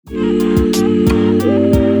Hey,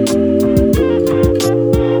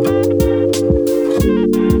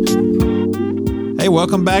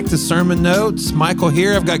 welcome back to Sermon Notes. Michael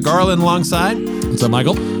here. I've got Garland alongside. What's up,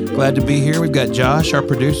 Michael? Glad to be here. We've got Josh, our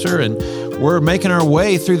producer, and we're making our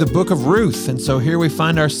way through the book of Ruth. And so here we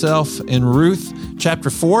find ourselves in Ruth chapter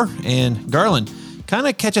 4. And Garland, kind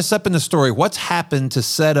of catch us up in the story. What's happened to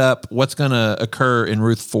set up what's going to occur in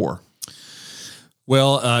Ruth 4?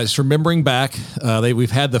 Well, just remembering back,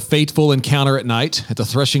 we've had the fateful encounter at night at the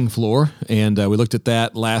threshing floor, and we looked at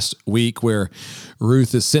that last week where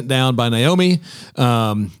Ruth is sent down by Naomi.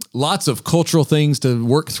 Lots of cultural things to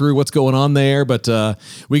work through what's going on there, but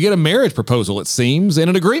we get a marriage proposal, it seems, and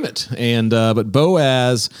an agreement. And but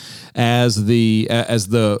Boaz, as the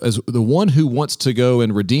one who wants to go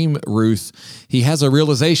and redeem Ruth, he has a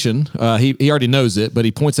realization. He already knows it, but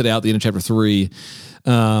he points it out at the end of chapter 3.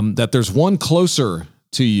 That there's one closer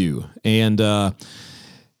to you. And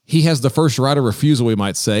he has the first right of refusal, we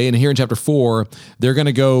might say. And here in chapter 4, they're going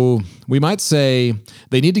to go, we might say,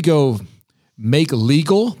 they need to go make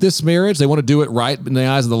legal this marriage. They want to do it right in the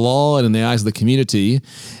eyes of the law and in the eyes of the community.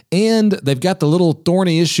 And they've got the little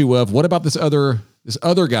thorny issue of, what about this other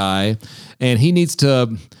guy? And he needs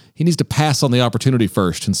to pass on the opportunity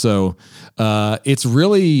first. And so it's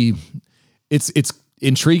really, it's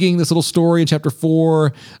intriguing, this little story in chapter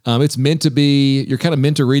 4. It's meant to be, you're kind of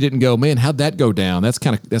meant to read it and go, man, how'd that go down? That's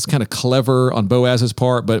kind of clever on Boaz's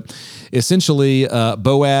part, but essentially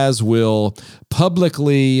Boaz will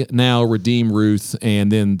publicly now redeem Ruth, and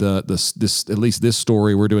then this at least this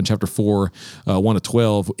story we're doing chapter 4, 1 to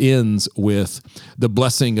 12 ends with the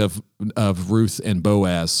blessing of Ruth and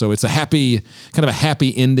Boaz. So it's a happy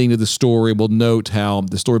ending to the story. We'll note how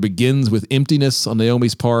the story begins with emptiness on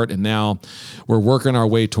Naomi's part, and now we're working our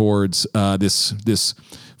way towards this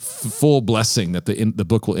full blessing that the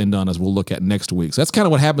book will end on, as we'll look at next week. So that's kind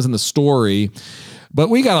of what happens in the story, but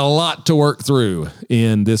we got a lot to work through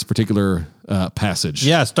in this particular passage.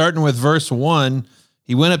 Yeah, starting with verse 1,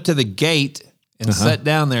 he went up to the gate and sat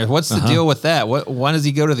down there. What's the deal with that? Why does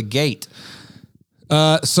he go to the gate?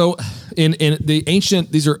 So in the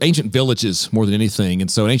these are ancient villages more than anything.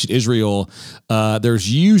 And so in ancient Israel,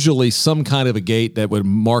 there's usually some kind of a gate that would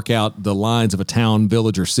mark out the lines of a town,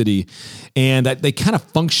 village, or city. And that they kind of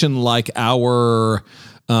function like our,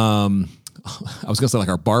 I was going to say like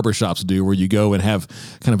our barbershops do, where you go and have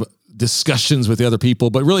kind of discussions with the other people,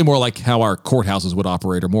 but really more like how our courthouses would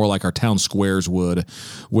operate, or more like our town squares would,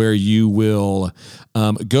 where you will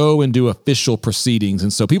go and do official proceedings.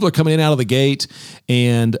 And so people are coming in out of the gate,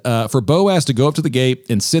 and for Boaz to go up to the gate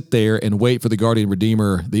and sit there and wait for the guardian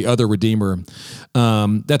redeemer, the other redeemer,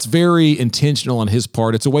 that's very intentional on his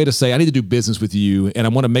part. It's a way to say, I need to do business with you, and I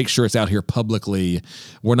want to make sure it's out here publicly.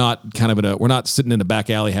 We're not we're not sitting in a back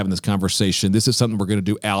alley having this conversation. This is something we're going to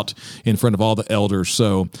do out in front of all the elders.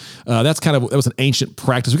 So that was an ancient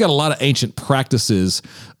practice. We got a lot of ancient practices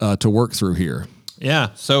to work through here.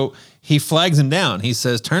 Yeah. So he flags him down. He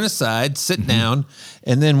says, turn aside, sit down.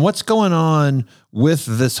 And then what's going on with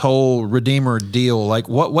this whole Redeemer deal? Like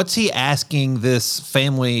what's he asking this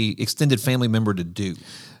extended family member to do?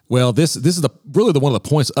 Well, this is really one of the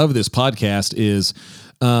points of this podcast is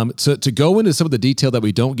to go into some of the detail that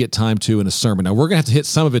we don't get time to in a sermon. Now, we're going to have to hit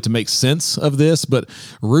some of it to make sense of this, but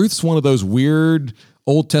Ruth's one of those weird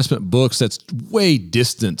Old Testament books that's way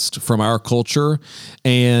distanced from our culture,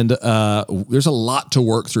 and there's a lot to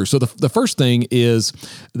work through. So the first thing is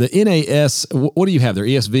the NAS. What do you have there?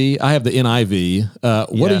 ESV? I have the NIV.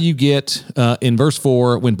 What do you get in verse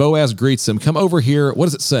 4 when Boaz greets him? Come over here. What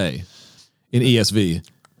does it say in ESV?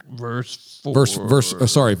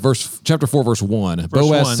 Chapter 4, verse 1.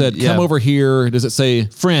 Boaz said, come over here. Does it say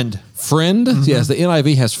friend? Friend? Mm-hmm. Yes, the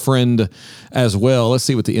NIV has friend as well. Let's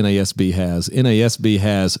see what the NASB has. NASB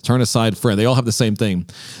has turn aside, friend. They all have the same thing.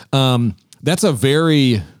 That's a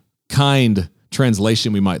very kind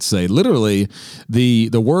translation, we might say. Literally, the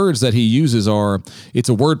words that he uses it's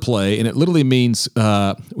a word play, and it literally means,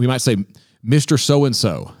 we might say, Mr.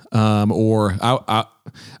 So-and-so, or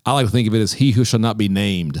I like to think of it as he who shall not be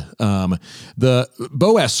named. The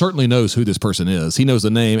Boaz certainly knows who this person is. He knows the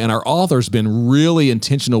name, and our author's been really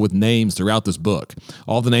intentional with names throughout this book.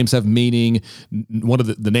 All the names have meaning. One of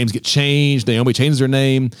the names get changed. Naomi changes her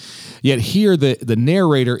name. Yet here, the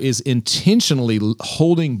narrator is intentionally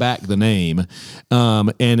holding back the name,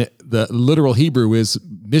 and the literal Hebrew is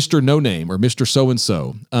Mr. No Name or Mr.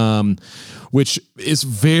 So-and-so, which is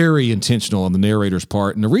very intentional on the narrator's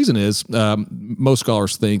part. And the reason is, most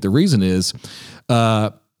scholars think the reason is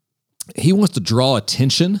he wants to draw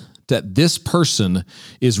attention that this person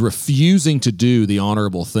is refusing to do the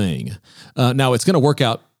honorable thing. Now, it's going to work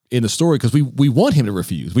out in the story because we want him to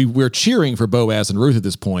refuse. We're cheering for Boaz and Ruth at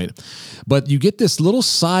this point. But you get this little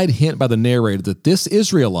side hint by the narrator that this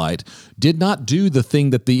Israelite did not do the thing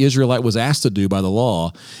that the Israelite was asked to do by the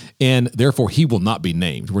law, and therefore he will not be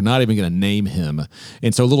named. We're not even going to name him.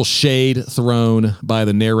 And so a little shade thrown by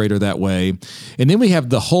the narrator that way. And then we have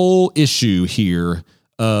the whole issue here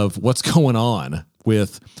of what's going on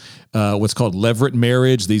with what's called levirate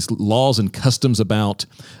marriage, these laws and customs about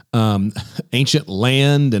ancient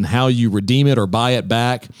land and how you redeem it or buy it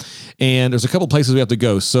back. And there's a couple places we have to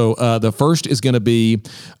go. So the first is going to be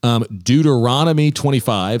Deuteronomy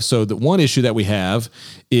 25. So the one issue that we have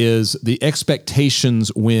is the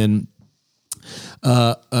expectations when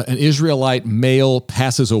an Israelite male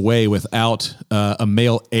passes away without a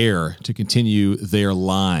male heir to continue their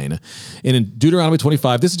line. And in Deuteronomy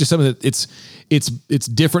 25, this is just something that it's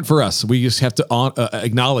different for us. We just have to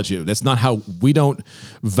acknowledge it. That's not how we don't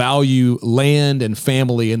value land and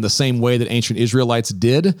family in the same way that ancient Israelites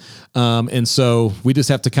did. And so we just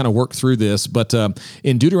have to kind of work through this. But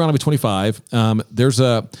in Deuteronomy 25, there's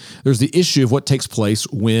the issue of what takes place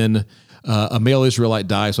when a male Israelite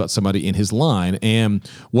dies without somebody in his line. And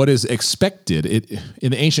what is expected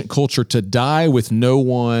in the ancient culture, to die with no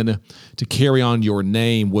one to carry on your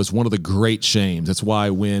name was one of the great shames. That's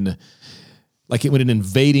why when an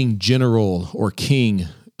invading general or king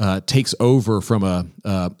takes over from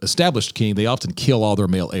a established king, they often kill all their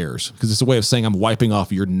male heirs because it's a way of saying I'm wiping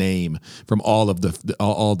off your name from all of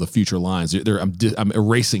the future lines. I'm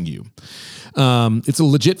erasing you. It's a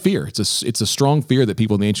legit fear. It's a strong fear that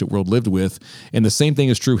people in the ancient world lived with, and the same thing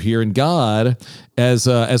is true here. And God,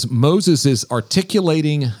 as Moses is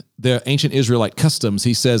articulating the ancient Israelite customs,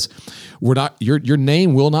 he says, your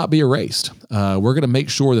name will not be erased. We're going to make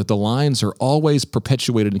sure that the lines are always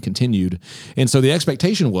perpetuated and continued. And so the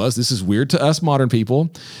expectation was, this is weird to us modern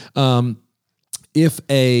people, if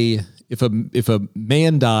a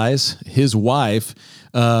man dies, his wife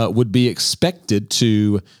would be expected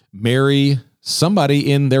to marry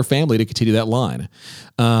somebody in their family to continue that line.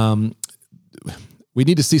 We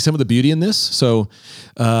need to see some of the beauty in this. So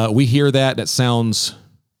we hear that sounds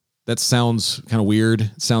kind of weird.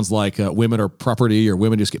 It sounds like women are property or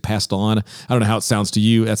women just get passed on. I don't know how it sounds to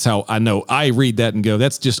you. That's how I know. I read that and go,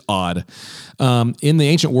 that's just odd. In the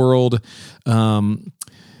ancient world,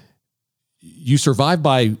 you survive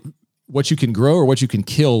by what you can grow or what you can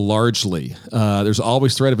kill largely. There's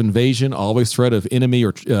always threat of invasion, always threat of enemy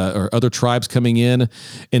or other tribes coming in.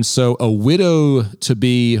 And so a widow to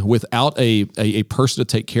be without a person to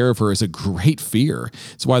take care of her is a great fear.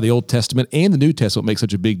 It's why the Old Testament and the New Testament make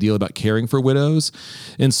such a big deal about caring for widows.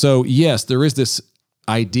 And so, yes, there is this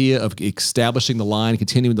idea of establishing the line,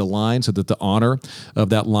 continuing the line so that the honor of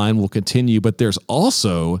that line will continue. But there's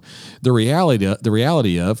also the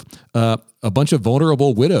reality of a bunch of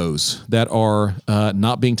vulnerable widows that are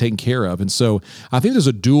not being taken care of. And so I think there's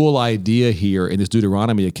a dual idea here in this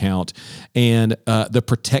Deuteronomy account, and the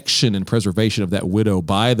protection and preservation of that widow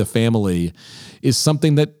by the family is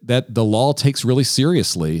something that the law takes really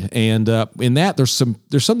seriously. And in that, there's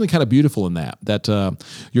something kind of beautiful in that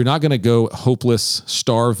you're not going to go hopeless,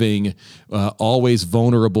 starving, always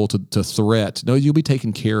vulnerable to threat. No, you'll be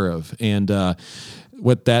taken care of. And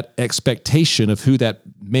what that expectation of who that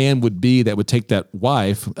man would be that would take that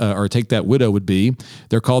wife or take that widow would be,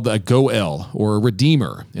 they're called a goel or a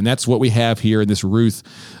redeemer. And that's what we have here in this Ruth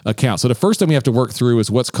account. So the first thing we have to work through is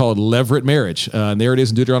what's called levirate marriage. And there it is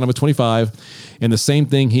in Deuteronomy 25. And the same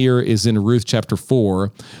thing here is in Ruth chapter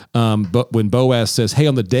 4. But when Boaz says, hey,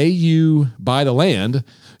 on the day you buy the land,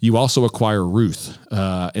 you also acquire Ruth.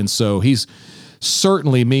 And so he's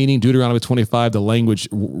certainly meaning Deuteronomy 25, the language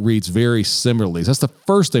reads very similarly. So that's the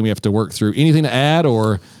first thing we have to work through. Anything to add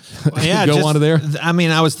or go on to there? I mean,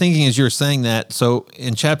 I was thinking as you were saying that, so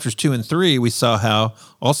in chapters 2 and 3, we saw how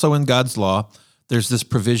also in God's law, there's this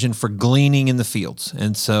provision for gleaning in the fields.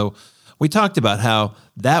 And so we talked about how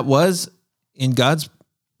that was in God's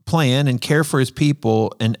plan and care for his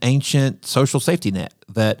people an ancient social safety net,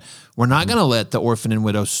 that we're not going to let the orphan and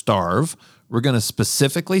widow starve. We're going to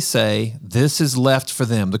specifically say this is left for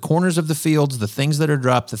them. The corners of the fields, the things that are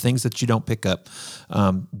dropped, the things that you don't pick up.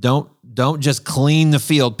 Don't just clean the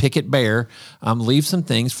field, pick it bare. Leave some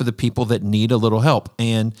things for the people that need a little help.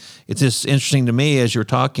 And it's just interesting to me as you're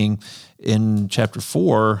talking in chapter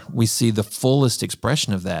 4, we see the fullest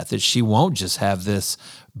expression of that she won't just have this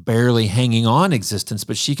barely hanging on existence,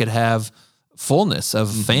 but she could have fullness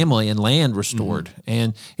of family and land restored.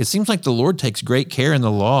 And it seems like the Lord takes great care in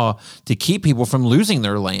the law to keep people from losing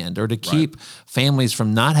their land or to keep families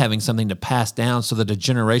from not having something to pass down so that a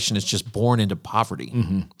generation is just born into poverty.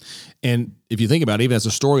 And if you think about it, even as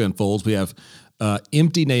the story unfolds, we have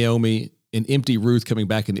empty Naomi and empty Ruth coming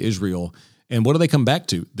back into Israel. And what do they come back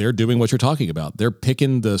to? They're doing what you're talking about. They're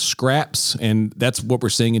picking the scraps, and that's what we're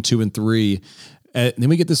seeing in 2 and 3. And then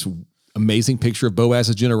we get this amazing picture of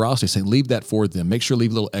Boaz's generosity, saying, leave that for them. Make sure to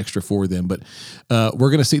leave a little extra for them. But we're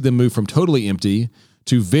going to see them move from totally empty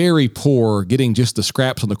to very poor, getting just the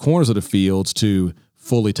scraps on the corners of the fields, to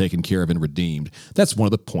fully taken care of and redeemed. That's one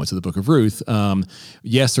of the points of the book of Ruth.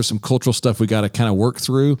 Yes, there's some cultural stuff we got to kind of work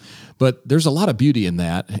through, but there's a lot of beauty in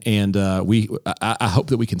that, and I hope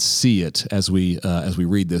that we can see it as we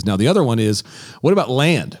read this. Now, the other one is, what about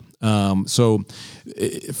land? So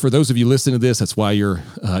for those of you listening to this, that's why you're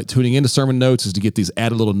tuning into sermon notes, is to get these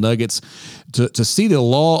added little nuggets. To see the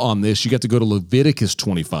law on this, you got to go to Leviticus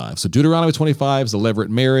 25. So Deuteronomy 25 is the levirate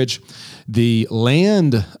marriage. The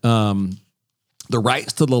land, the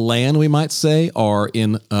rights to the land, we might say, are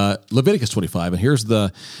in Leviticus 25. And here's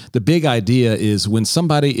the big idea is when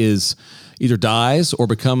somebody either dies or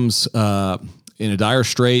becomes in a dire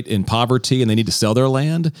strait in poverty and they need to sell their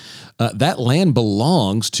land, that land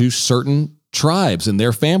belongs to certain tribes and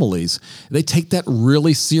their families. They take that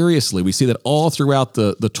really seriously. We see that all throughout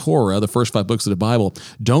the Torah, the first 5 books of the Bible.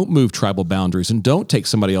 Don't move tribal boundaries and don't take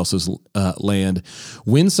somebody else's land.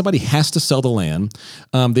 When somebody has to sell the land,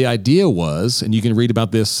 the idea was, and you can read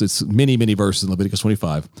about this, it's many, many verses in Leviticus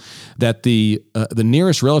 25, that the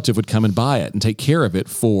nearest relative would come and buy it and take care of it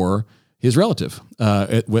for his relative,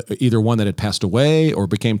 either one that had passed away or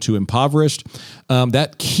became too impoverished.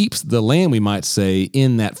 That keeps the land, we might say,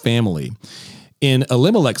 in that family. In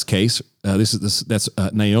Elimelech's case, that's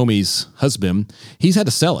Naomi's husband. He's had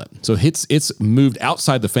to sell it, so it's moved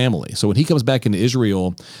outside the family. So when he comes back into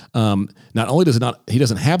Israel, not only he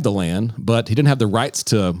doesn't have the land, but he didn't have the rights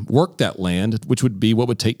to work that land, which would be what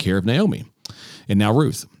would take care of Naomi and now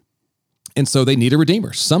Ruth. And so they need a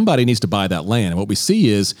redeemer. Somebody needs to buy that land. And what we see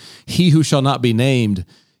is he who shall not be named,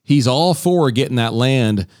 he's all for getting that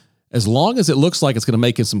land as long as it looks like it's going to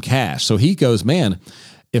make him some cash. So he goes, man,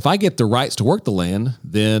 if I get the rights to work the land,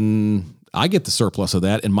 then I get the surplus of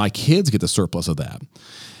that and my kids get the surplus of that.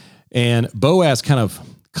 And Boaz kind of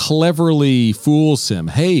cleverly fools him.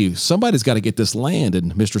 Hey, somebody's got to get this land.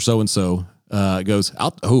 And Mr. So-and-so goes,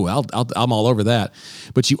 I'm all over that.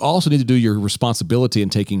 But you also need to do your responsibility in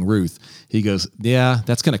taking Ruth. He goes, yeah,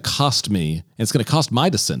 that's going to cost me. And it's going to cost my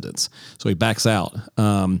descendants. So he backs out.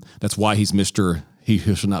 That's why he's Mr. He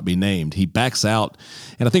who shall not be named. He backs out.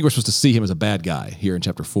 And I think we're supposed to see him as a bad guy here in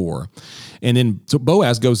chapter 4. And then so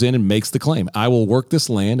Boaz goes in and makes the claim, I will work this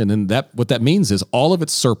land. And then what that means is all of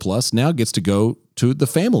its surplus now gets to go to the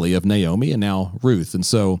family of Naomi and now Ruth. And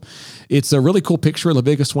so it's a really cool picture in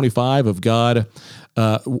Leviticus 25 of God.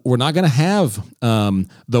 We're not going to have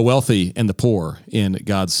the wealthy and the poor in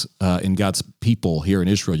God's people here in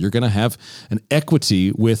Israel. You're going to have an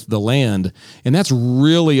equity with the land, and that's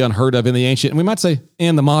really unheard of in the ancient, and we might say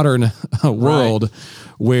in the modern world, right,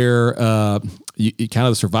 where you kind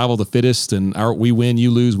of the survival of the fittest, and we win, you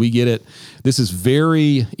lose, we get it. This is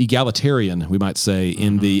very egalitarian, we might say,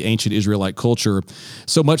 in the ancient Israelite culture,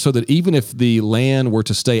 so much so that even if the land were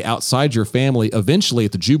to stay outside your family, eventually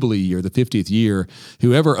at the Jubilee year, the 50th year,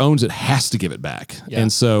 whoever owns it has to give it back. Yeah.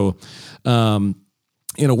 And so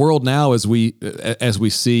in a world now, as we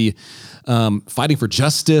see fighting for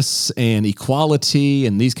justice and equality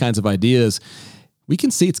and these kinds of ideas, we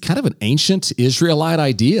can see it's kind of an ancient Israelite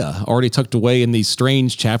idea already tucked away in these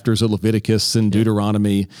strange chapters of Leviticus and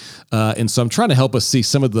Deuteronomy. And so I'm trying to help us see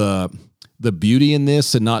some of the beauty in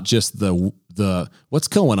this and not just the what's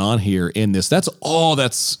going on here in this. That's all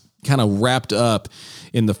that's kind of wrapped up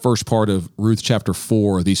in the first part of Ruth chapter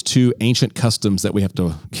 4, these two ancient customs that we have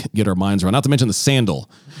to get our minds around, not to mention the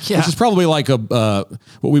sandal, which is probably like what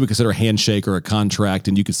we would consider a handshake or a contract,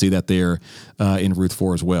 and you can see that there in Ruth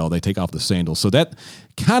 4 as well. They take off the sandals. So that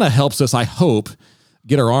kind of helps us, I hope,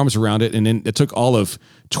 get our arms around it, and then it took all of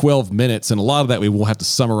 12 minutes, and a lot of that we will have to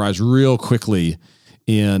summarize real quickly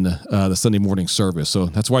in the Sunday morning service. So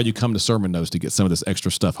that's why you come to sermon notes, to get some of this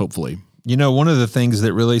extra stuff, hopefully. You know, one of the things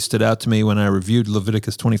that really stood out to me when I reviewed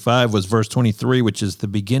Leviticus 25 was verse 23, which is the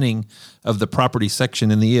beginning of the property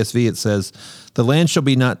section. In the ESV, it says, "The land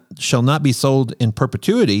shall not be sold in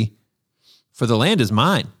perpetuity, for the land is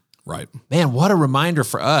mine." Right. Man, what a reminder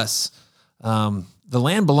for us. The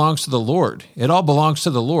land belongs to the Lord. It all belongs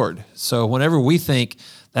to the Lord. So whenever we think,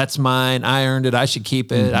 that's mine, I earned it, I should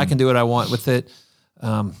keep it, I can do what I want with it,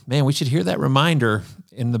 man, we should hear that reminder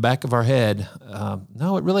in the back of our head.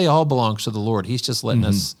 No, it really all belongs to the Lord. He's just letting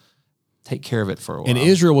us take care of it for a while. And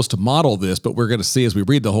Israel was to model this, but we're going to see as we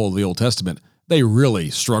read the whole of the Old Testament, they really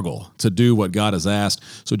struggle to do what God has asked.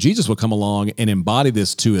 So Jesus will come along and embody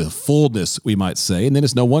this to a fullness, we might say. And then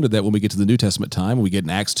it's no wonder that when we get to the New Testament time, we get in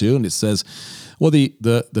Acts 2, and it says, well,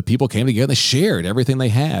 the people came together and they shared everything they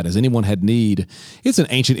had as anyone had need. It's an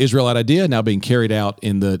ancient Israelite idea now being carried out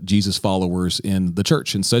in the Jesus followers in the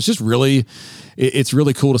church. And so it's just really, it's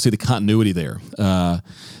really cool to see the continuity there.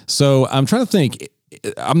 So I'm trying to think,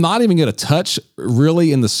 I'm not even going to touch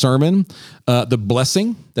really in the sermon the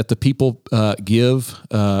blessing that the people give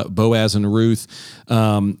Boaz and Ruth.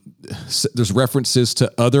 There's references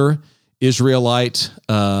to other Israelite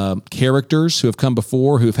characters who have come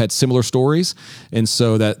before, who have had similar stories. And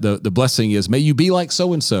so that the blessing is, may you be like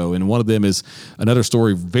so-and-so. And one of them is another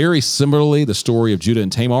story, very similarly, the story of Judah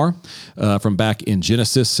and Tamar from back in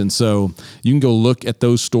Genesis. And so you can go look at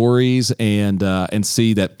those stories and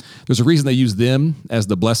see that there's a reason they use them as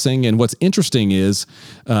the blessing. And what's interesting is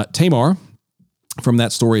Tamar from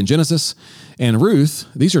that story in Genesis and Ruth,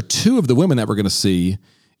 these are two of the women that we're going to see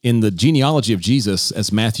in the genealogy of Jesus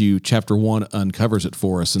as Matthew chapter 1 uncovers it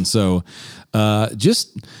for us. And so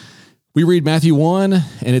we read Matthew 1, and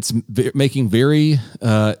it's making very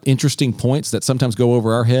interesting points that sometimes go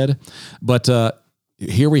over our head. But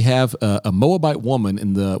here we have a Moabite woman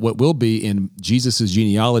in what will be in Jesus'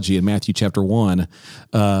 genealogy in Matthew chapter 1,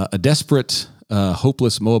 a desperate,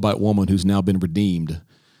 hopeless Moabite woman who's now been redeemed.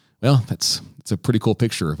 Well, it's a pretty cool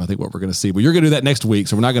picture of, I think, what we're going to see. But you're going to do that next week,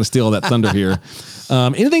 so we're not going to steal that thunder here.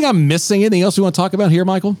 Anything I'm missing? Anything else we want to talk about here,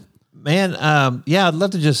 Michael? Man, I'd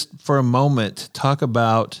love to just, for a moment, talk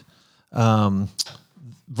about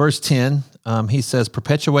verse 10. He says,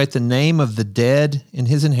 perpetuate the name of the dead in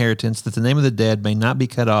his inheritance, that the name of the dead may not be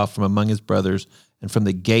cut off from among his brothers and from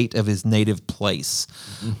the gate of his native place.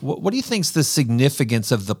 Mm-hmm. What do you think is the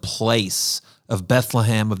significance of the place of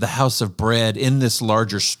Bethlehem, of the house of bread in this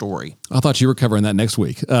larger story? I thought you were covering that next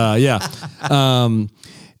week. Yeah.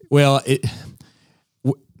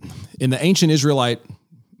 In the ancient Israelite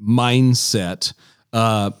mindset,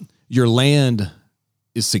 your land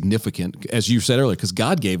is significant, as you said earlier, because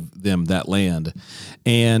God gave them that land.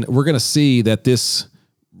 And we're going to see that this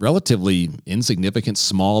relatively insignificant,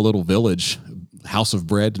 small little village, house of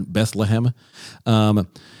bread, Bethlehem,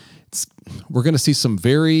 we're going to see some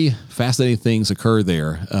very fascinating things occur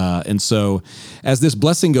there. And so as this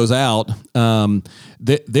blessing goes out,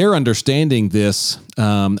 they're understanding this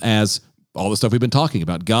as all the stuff we've been talking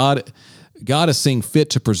about. God is seeing fit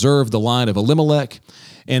to preserve the line of Elimelech.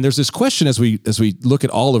 And there's this question as we look at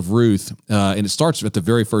all of Ruth, and it starts at the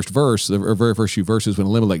very first verse, or very first few verses when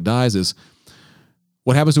Elimelech dies, is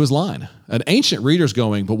what happens to his line? An ancient reader's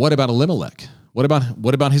going, but what about Elimelech? What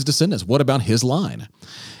about his descendants? What about his line?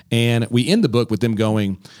 And we end the book with them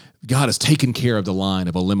going, God has taken care of the line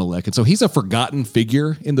of Elimelech. And so he's a forgotten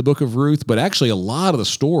figure in the book of Ruth, but actually a lot of the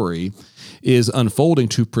story is unfolding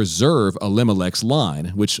to preserve Elimelech's line,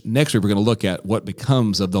 which next week we're going to look at what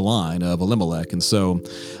becomes of the line of Elimelech. And so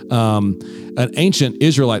an ancient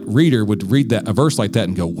Israelite reader would read a verse like that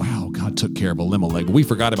and go, wow, God took care of Elimelech. But we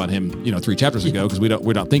forgot about him 3 chapters ago because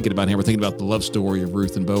we're not thinking about him. We're thinking about the love story of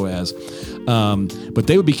Ruth and Boaz. But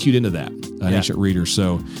they would be cued into that, an ancient reader.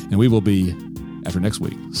 So, and we will be after next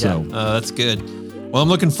week. So that's good. Well, I'm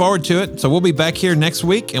looking forward to it. So we'll be back here next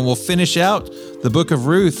week, and we'll finish out the book of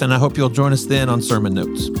Ruth, and I hope you'll join us then on Sermon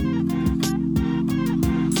Notes.